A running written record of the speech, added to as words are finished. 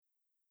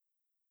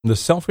The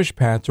Selfish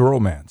Path to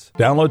Romance.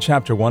 Download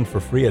Chapter 1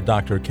 for free at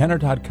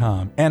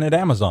drkenner.com and at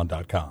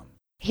amazon.com.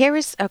 Here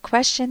is a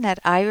question that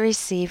I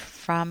received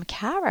from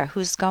Kara,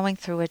 who's going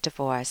through a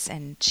divorce,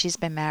 and she's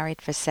been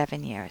married for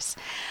 7 years.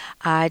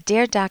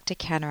 Dear Dr.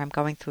 Kenner, I'm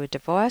going through a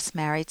divorce,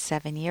 married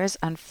 7 years.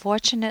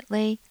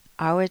 Unfortunately,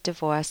 our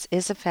divorce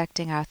is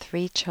affecting our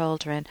 3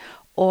 children,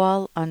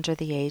 all under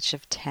the age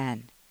of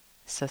 10.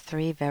 So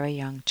 3 very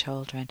young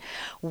children.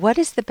 What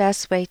is the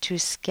best way to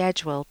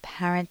schedule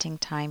parenting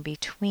time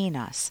between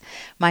us?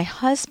 My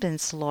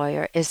husband's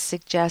lawyer is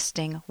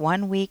suggesting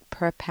 1 week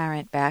per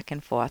parent back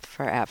and forth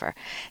forever.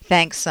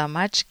 Thanks so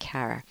much,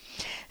 Kara.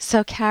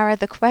 So, Kara,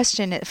 the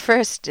question at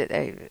first,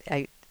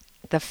 the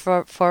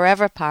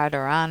forever part,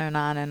 or on and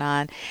on and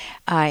on,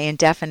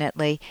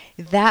 indefinitely,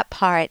 that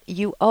part,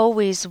 you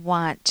always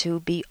want to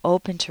be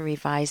open to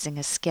revising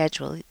a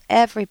schedule.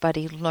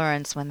 Everybody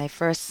learns when they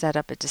first set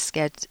up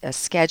a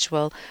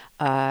schedule,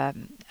 a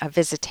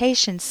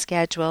visitation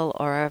schedule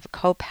or a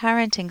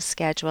co-parenting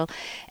schedule.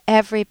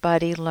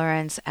 Everybody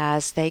learns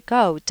as they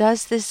go.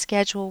 Does this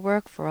schedule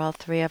work for all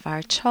 3 of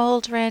our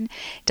children?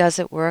 Does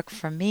it work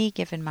for me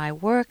given my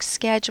work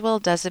schedule?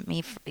 Does it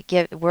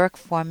work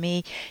for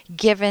me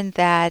given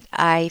that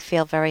I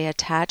feel very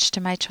attached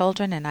to my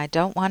children and I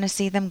don't want to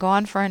see them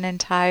gone for an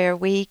entire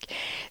week?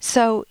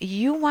 So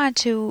you want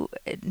to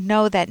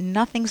know that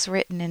nothing's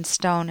written in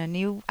stone,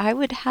 and I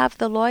would have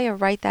the lawyer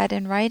write that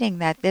in writing,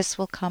 that this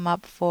will come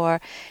up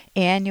for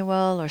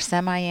annual or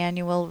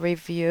semi-annual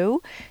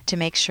review to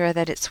make sure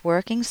that it's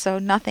working. So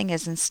nothing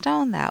is in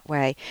stone that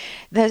way.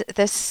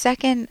 The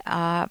second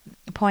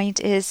point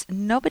is,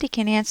 nobody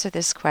can answer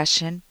this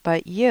question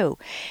but you.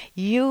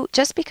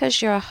 Just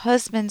because your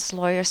husband's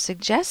lawyer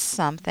suggests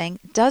something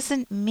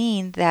doesn't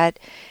mean that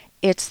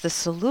it's the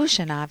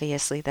solution,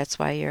 obviously. That's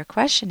why you're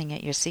questioning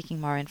it. You're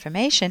seeking more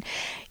information.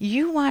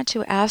 You want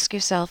to ask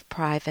yourself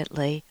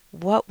privately,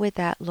 what would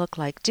that look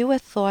like? Do a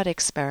thought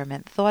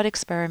experiment. Thought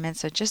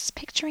experiments are just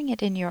picturing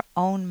it in your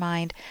own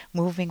mind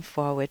moving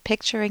forward,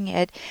 picturing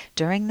it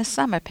during the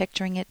summer,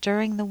 picturing it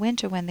during the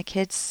winter when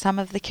some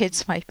of the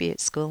kids might be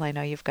at school. I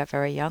know you've got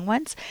very young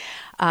ones.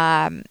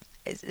 How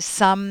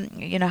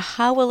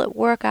will it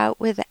work out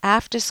with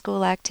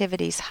after-school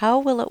activities? How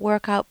will it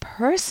work out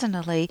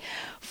personally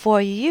for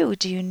you?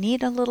 Do you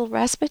need a little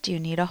respite? Do you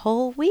need a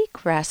whole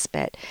week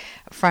respite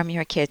from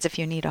your kids? If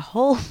you need a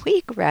whole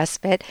week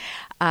respite,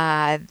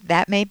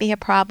 that may be a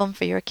problem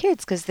for your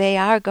kids, because they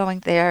are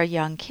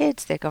young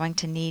kids. They're going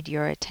to need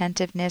your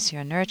attentiveness,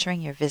 your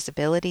nurturing, your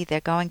visibility.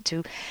 They're going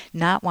to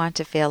not want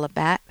to feel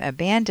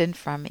abandoned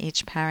from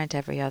each parent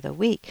every other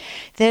week.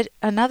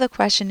 Another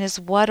question is,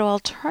 what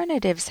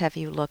alternatives have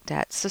you looked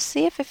at? So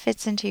see if it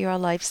fits into your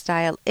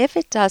lifestyle. If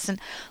it doesn't,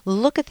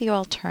 look at the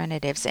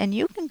alternatives. And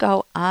you can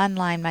go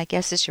online. My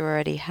guess is you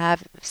already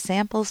have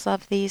samples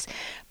of these,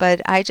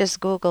 but I just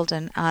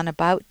Googled on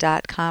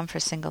about.com for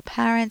single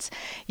parents.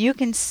 You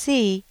can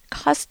see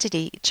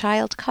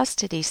child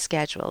custody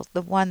schedules.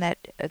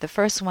 The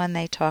first one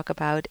they talk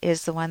about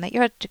is the one that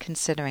you're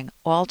considering,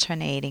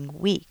 alternating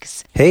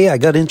weeks. Hey, I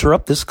got to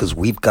interrupt this because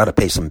we've got to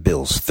pay some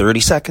bills. 30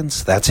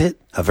 seconds, that's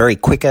it. A very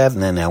quick ad,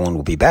 and then Ellen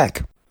will be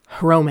back.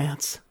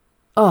 Romance.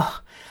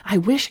 Ugh, I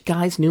wish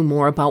guys knew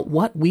more about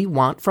what we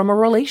want from a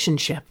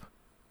relationship.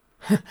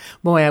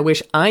 Boy, I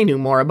wish I knew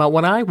more about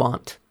what I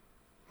want.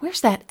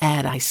 Where's that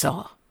ad I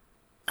saw?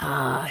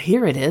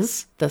 Here it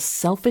is. The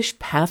Selfish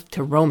Path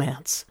to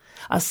Romance.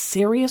 A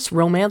serious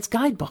romance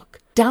guidebook.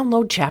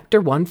 Download Chapter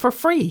 1 for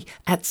free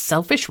at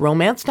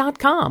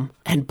selfishromance.com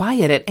and buy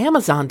it at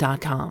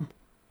amazon.com.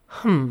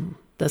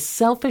 The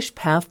Selfish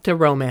Path to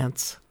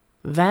Romance.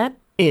 That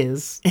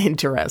is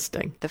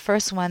interesting. The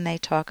first one they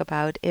talk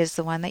about is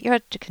the one that you're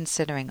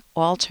considering,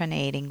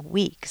 alternating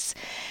weeks.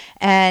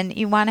 And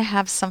you want to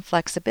have some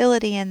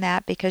flexibility in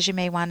that, because you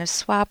may want to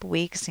swap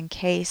weeks in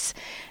case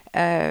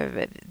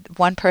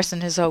one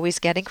person is always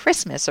getting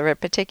Christmas or a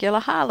particular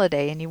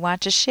holiday and you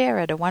want to share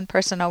it, or one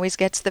person always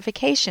gets the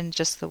vacation,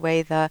 just the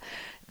way the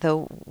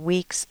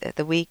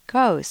week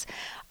goes.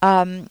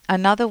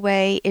 Another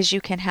way is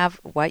you can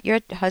have what your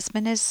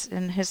husband is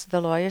and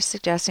the lawyer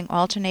suggesting,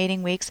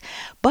 alternating weeks,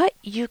 but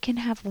you can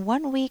have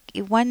one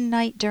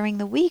night during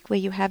the week where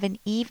you have an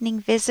evening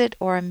visit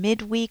or a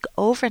midweek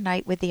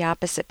overnight with the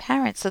opposite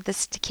parent, so the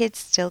kids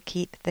still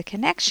keep the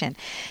connection.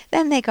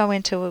 Then they go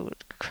into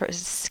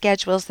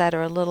schedules that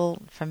are a little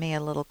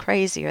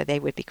crazy, or they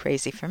would be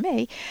crazy for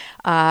me.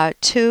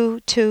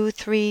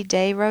 2-3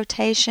 day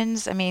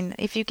rotations. I mean,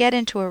 if you get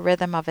into a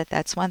rhythm of it,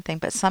 that's one thing,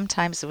 but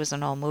sometimes there was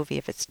an old movie,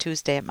 if it's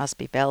Tuesday, it must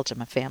be Belgium,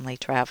 a family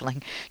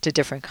traveling to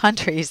different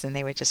countries, and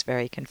they were just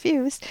very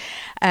confused.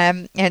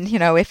 And,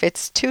 if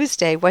it's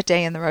Tuesday, what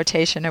day in the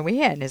rotation are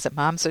we in? Is it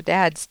mom's or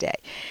dad's day?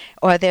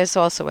 Or there's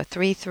also a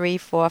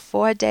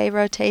 3-3-4-4 day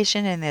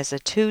rotation, and there's a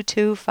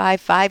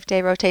 2-2-5-5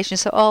 day rotation.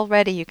 So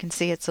already you can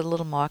see it's a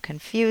little more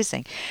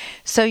confusing.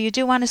 So you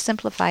do want to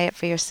simplify it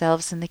for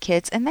yourselves and the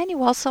kids, and then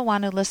you also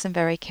want to listen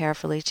very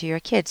carefully to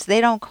your kids.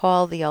 They don't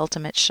call the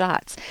ultimate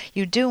shots.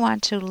 You do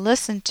want to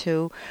listen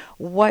to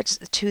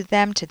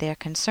their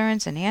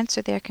concerns and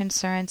answer their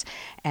concerns.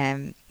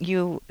 And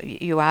you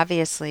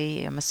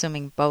obviously, I'm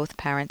assuming both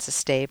parents are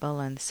stable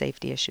and the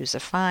safety issues are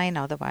fine.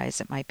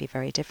 Otherwise, it might be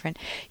very different.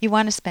 You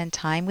want to spend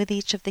time with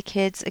each of the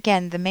kids.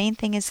 Again, the main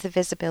thing is the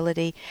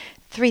visibility.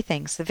 3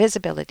 things. The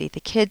visibility. The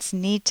kids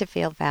need to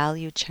feel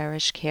valued,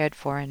 cherished, cared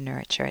for, and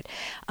nurtured.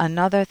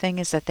 Another thing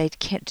is that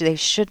they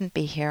shouldn't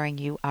be hearing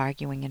you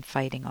arguing and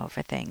fighting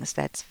over things.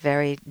 That's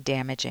very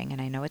damaging, and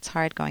I know it's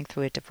hard going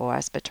through a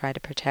divorce, but try to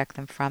protect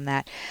them from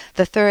that.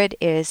 The third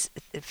is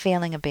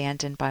feeling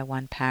abandoned by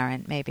one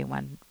parent. Maybe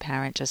one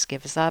parent just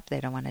gives up.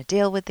 They don't want to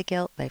deal with the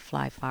guilt. They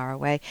fly far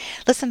away.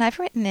 Listen, I've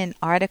written an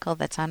article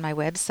that's on my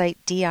website,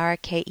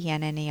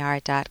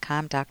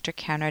 drkenner.com,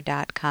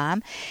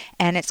 drkenner.com,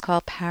 and it's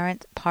called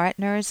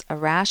Partners, A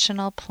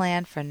Rational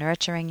Plan for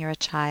Nurturing Your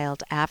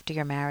Child After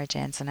Your Marriage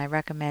Ends. And I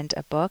recommend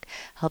a book,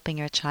 Helping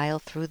Your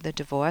Child Through the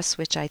Divorce,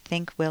 which I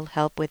think will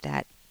help with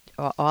that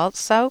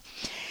also.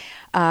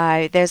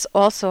 There's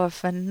also a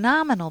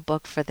phenomenal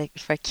book for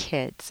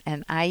kids,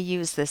 and I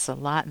use this a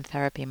lot in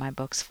therapy. My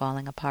book's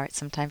falling apart.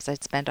 Sometimes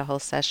I'd spend a whole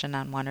session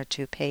on 1 or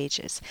 2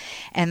 pages,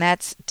 and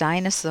that's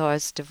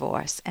Dinosaur's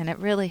Divorce, and it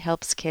really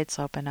helps kids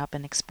open up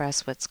and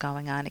express what's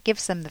going on. It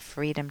gives them the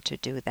freedom to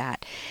do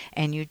that,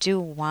 and you do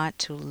want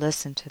to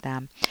listen to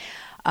them.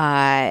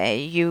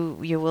 You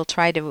will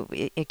try to,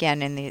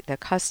 again, in the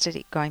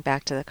custody, going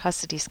back to the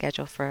custody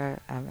schedule for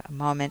a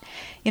moment,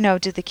 do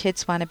the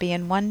kids want to be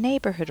in one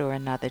neighborhood or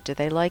another? Do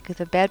they like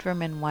the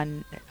bedroom in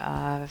one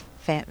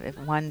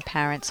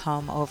parent's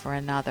home over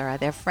another? Are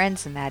there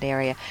friends in that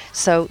area?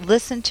 So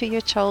listen to your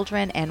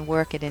children and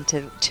work it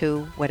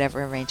into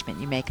whatever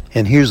arrangement you make.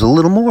 And here's a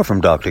little more from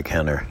Dr.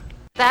 Kenner.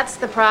 That's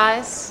the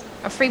prize?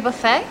 A free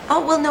buffet?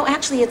 Oh, well, no,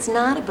 actually, it's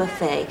not a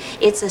buffet.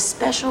 It's a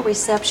special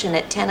reception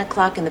at 10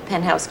 o'clock in the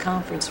Penthouse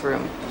Conference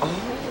Room. Oh,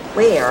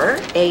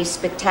 where a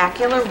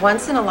spectacular,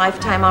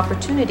 once-in-a-lifetime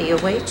opportunity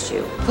awaits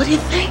you. What do you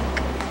think?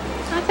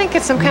 I think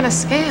it's some kind of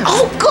scam.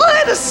 Oh,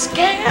 good, a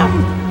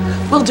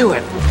scam! We'll do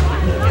it.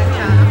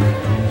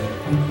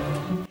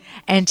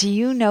 And do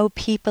you know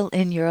people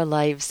in your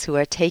lives who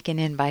are taken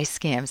in by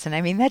scams? And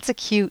I mean, that's a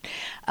cute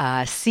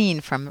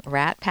scene from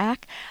Rat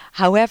Pack.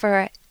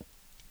 However,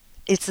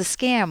 it's a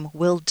scam.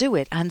 We'll do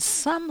it on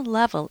some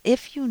level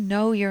if you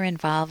know you're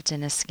involved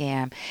in a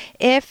scam.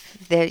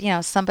 If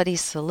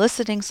somebody's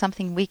soliciting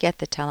something, we get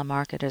the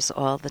telemarketers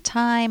all the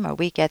time, or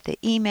we get the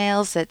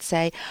emails that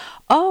say,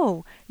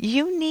 "Oh,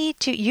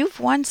 you've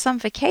won some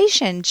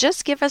vacation.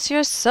 Just give us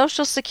your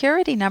social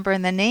security number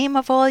and the name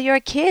of all your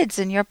kids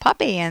and your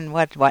puppy and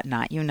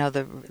whatnot." You know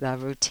the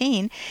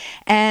routine,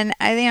 and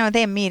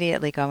they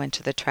immediately go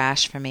into the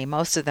trash for me.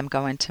 Most of them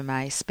go into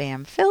my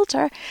spam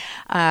filter,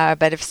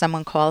 but if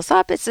someone calls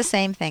up, it's the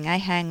same thing. I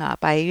hang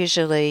up. I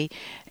usually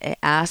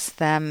ask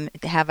them,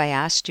 "Have I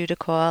asked you to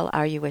call?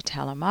 Are you a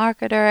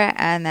telemarketer?"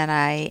 And then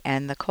I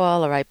end the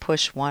call, or I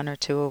push 1 or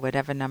 2 or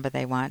whatever number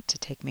they want to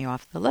take me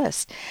off the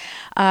list.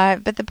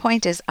 But the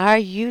point is, are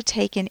you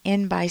taken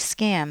in by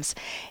scams?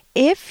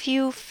 If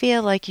you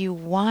feel like you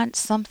want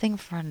something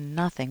for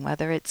nothing,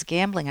 whether it's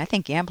gambling, I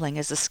think gambling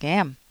is a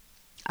scam.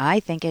 I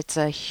think it's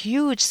a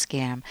huge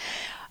scam.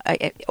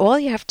 All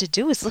you have to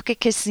do is look at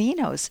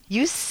casinos.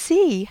 You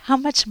see how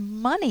much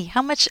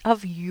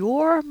of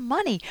your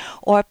money,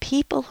 or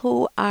people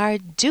who are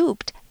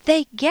duped,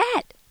 they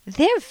get.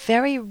 They're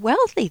very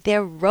wealthy.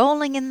 They're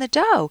rolling in the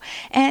dough.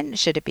 And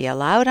should it be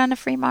allowed on a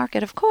free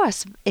market? Of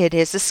course. It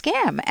is a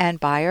scam, and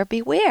buyer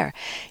beware.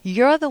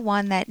 You're the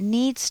one that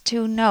needs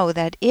to know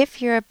that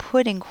if you're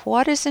putting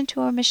quarters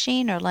into a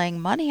machine or laying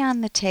money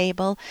on the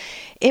table,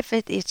 if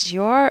it's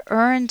your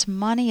earned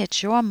money,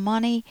 it's your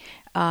money,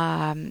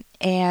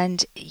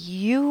 and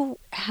you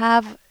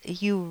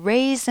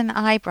raise an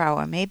eyebrow,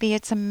 or maybe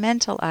it's a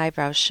mental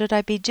eyebrow. Should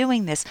I be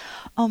doing this?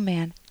 Oh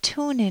man,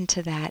 tune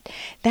into that.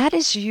 That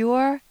is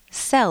your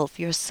self,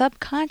 your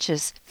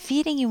subconscious,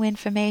 feeding you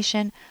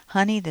information.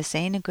 Honey, this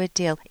ain't a good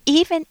deal.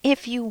 Even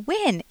if you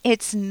win,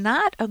 it's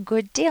not a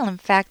good deal. In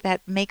fact,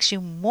 that makes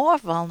you more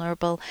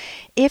vulnerable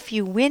if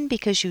you win,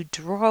 because you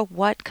draw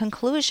what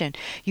conclusion?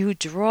 You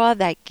draw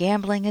that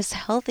gambling is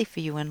healthy for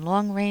you, and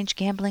long-range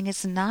gambling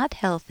is not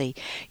healthy.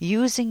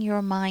 Using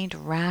your mind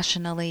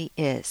rationally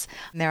is.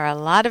 There are a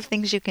lot of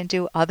things you can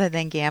do other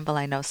than gamble.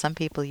 I know some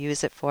people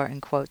use it for,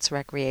 in quotes,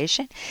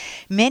 recreation.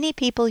 Many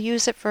people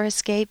use it for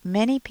escape.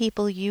 Many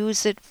people use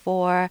it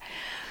for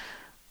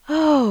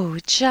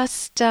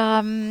just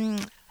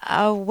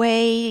a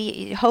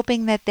way,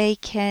 hoping that they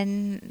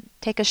can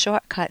take a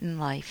shortcut in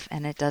life,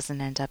 and it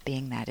doesn't end up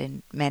being that.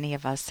 And many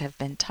of us have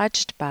been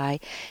touched by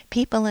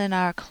people in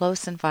our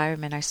close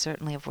environment. I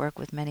certainly have worked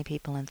with many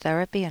people in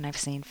therapy, and I've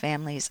seen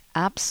families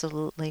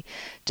absolutely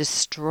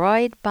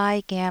destroyed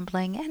by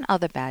gambling and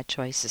other bad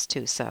choices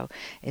too. So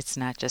it's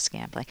not just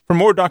gambling. For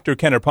more Dr.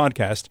 Kenner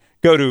podcast,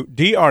 go to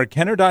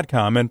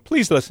drkenner.com and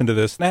please listen to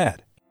this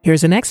ad.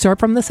 Here's an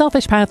excerpt from The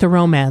Selfish Path to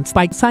Romance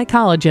by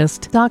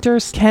psychologists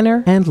Drs.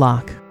 Kenner and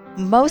Locke.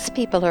 Most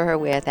people are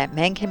aware that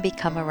men can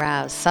become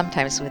aroused,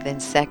 sometimes within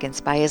seconds,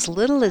 by as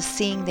little as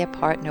seeing their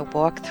partner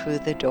walk through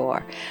the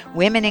door.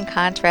 Women, in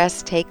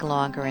contrast, take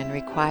longer and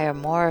require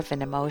more of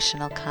an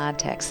emotional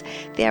context.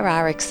 There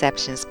are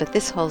exceptions, but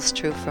this holds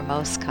true for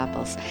most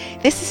couples.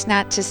 This is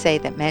not to say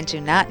that men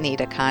do not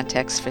need a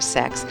context for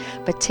sex,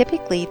 but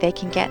typically they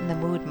can get in the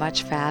mood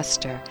much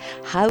faster.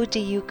 How do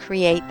you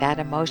create that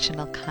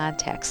emotional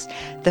context?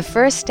 The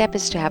first step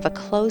is to have a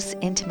close,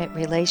 intimate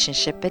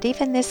relationship, but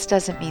even this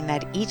doesn't mean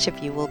that each of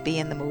you will be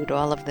in the mood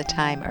all of the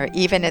time or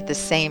even at the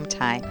same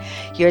time.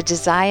 Your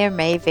desire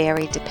may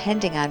vary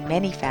depending on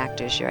many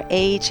factors: your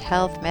age,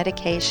 health,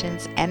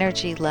 medications,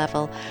 energy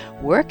level,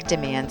 work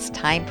demands,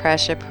 time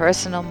pressure,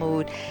 personal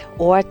mood,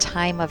 or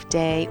time of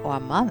day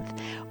or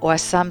month, or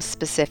some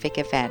specific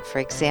event, for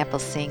example,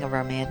 seeing a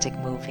romantic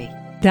movie.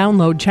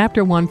 Download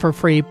Chapter 1 for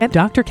free at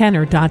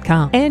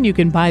drkenner.com, and you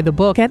can buy the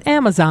book at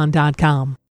amazon.com.